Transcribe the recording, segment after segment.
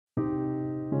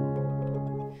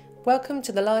Welcome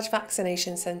to the large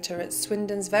vaccination centre at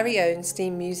Swindon's very own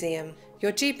Steam Museum.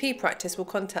 Your GP practice will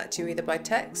contact you either by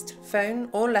text, phone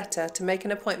or letter to make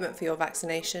an appointment for your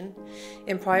vaccination,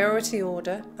 in priority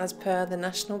order as per the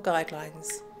national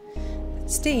guidelines.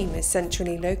 Steam is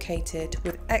centrally located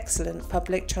with excellent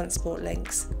public transport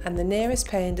links, and the nearest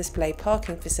pay and display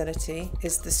parking facility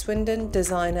is the Swindon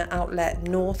Designer Outlet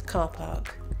North Car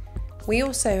Park. We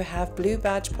also have blue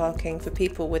badge parking for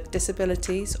people with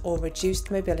disabilities or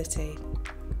reduced mobility.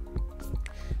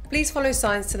 Please follow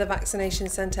signs to the vaccination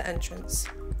centre entrance.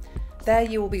 There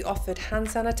you will be offered hand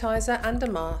sanitizer and a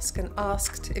mask and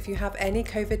asked if you have any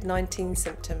COVID-19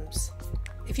 symptoms.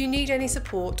 If you need any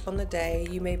support on the day,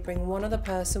 you may bring one other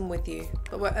person with you,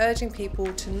 but we're urging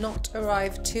people to not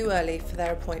arrive too early for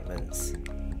their appointments.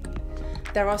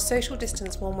 There are social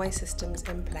distance one-way systems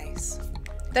in place.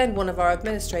 Then one of our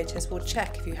administrators will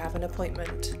check if you have an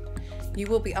appointment. You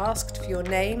will be asked for your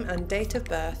name and date of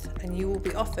birth, and you will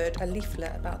be offered a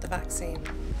leaflet about the vaccine.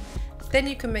 Then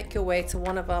you can make your way to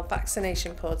one of our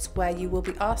vaccination pods where you will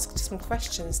be asked some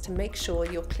questions to make sure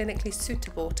you're clinically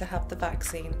suitable to have the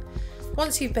vaccine.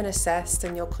 Once you've been assessed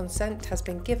and your consent has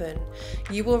been given,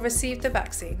 you will receive the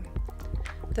vaccine.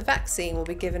 The vaccine will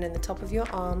be given in the top of your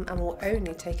arm and will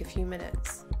only take a few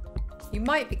minutes. You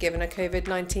might be given a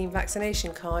COVID-19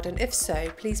 vaccination card, and if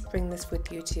so, please bring this with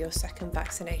you to your second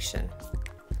vaccination.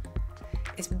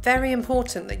 It's very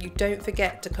important that you don't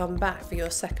forget to come back for your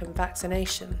second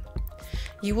vaccination.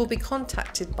 You will be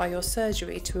contacted by your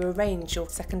surgery to arrange your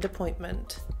second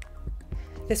appointment.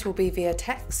 This will be via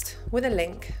text with a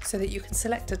link so that you can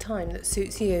select a time that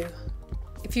suits you.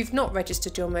 If you've not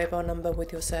registered your mobile number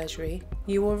with your surgery,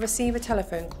 you will receive a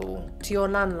telephone call to your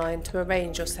landline to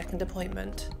arrange your second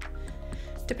appointment.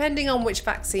 Depending on which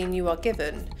vaccine you are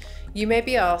given, you may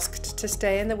be asked to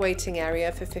stay in the waiting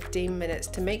area for 15 minutes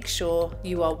to make sure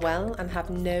you are well and have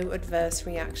no adverse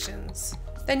reactions.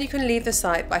 Then you can leave the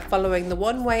site by following the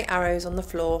one-way arrows on the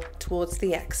floor towards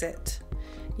the exit.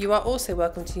 You are also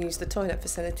welcome to use the toilet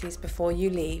facilities before you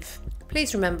leave.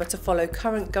 Please remember to follow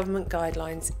current government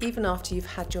guidelines even after you've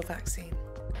had your vaccine.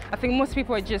 I think most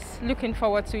people are just looking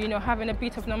forward to, having a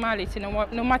bit of normality,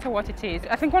 no matter what it is.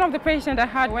 I think one of the patients I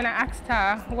had, when I asked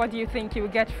her, what do you think you will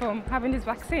get from having this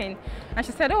vaccine? And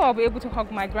she said, oh, I'll be able to hug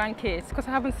my grandkids because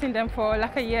I haven't seen them for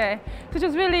like a year. So it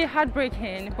was really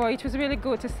heartbreaking, but it was really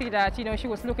good to see that, she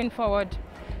was looking forward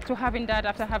to having that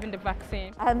after having the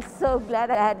vaccine. I'm so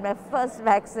glad I had my first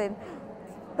vaccine.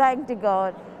 Thank to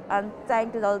God, and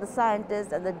thank to all the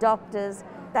scientists and the doctors.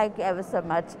 Thank you ever so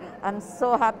much. I'm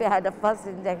so happy I had the first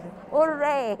injection.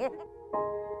 Hooray!